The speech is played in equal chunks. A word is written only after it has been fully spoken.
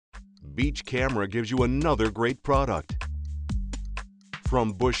Beach Camera gives you another great product.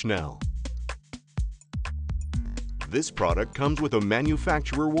 From Bushnell. This product comes with a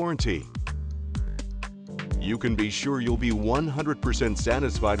manufacturer warranty. You can be sure you'll be 100%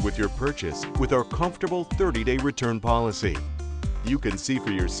 satisfied with your purchase with our comfortable 30-day return policy. You can see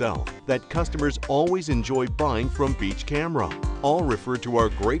for yourself that customers always enjoy buying from Beach Camera, all referred to our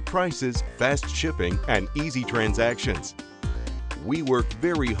great prices, fast shipping, and easy transactions. We work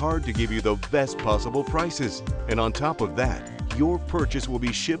very hard to give you the best possible prices, and on top of that, your purchase will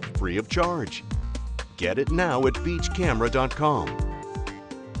be shipped free of charge. Get it now at beachcamera.com.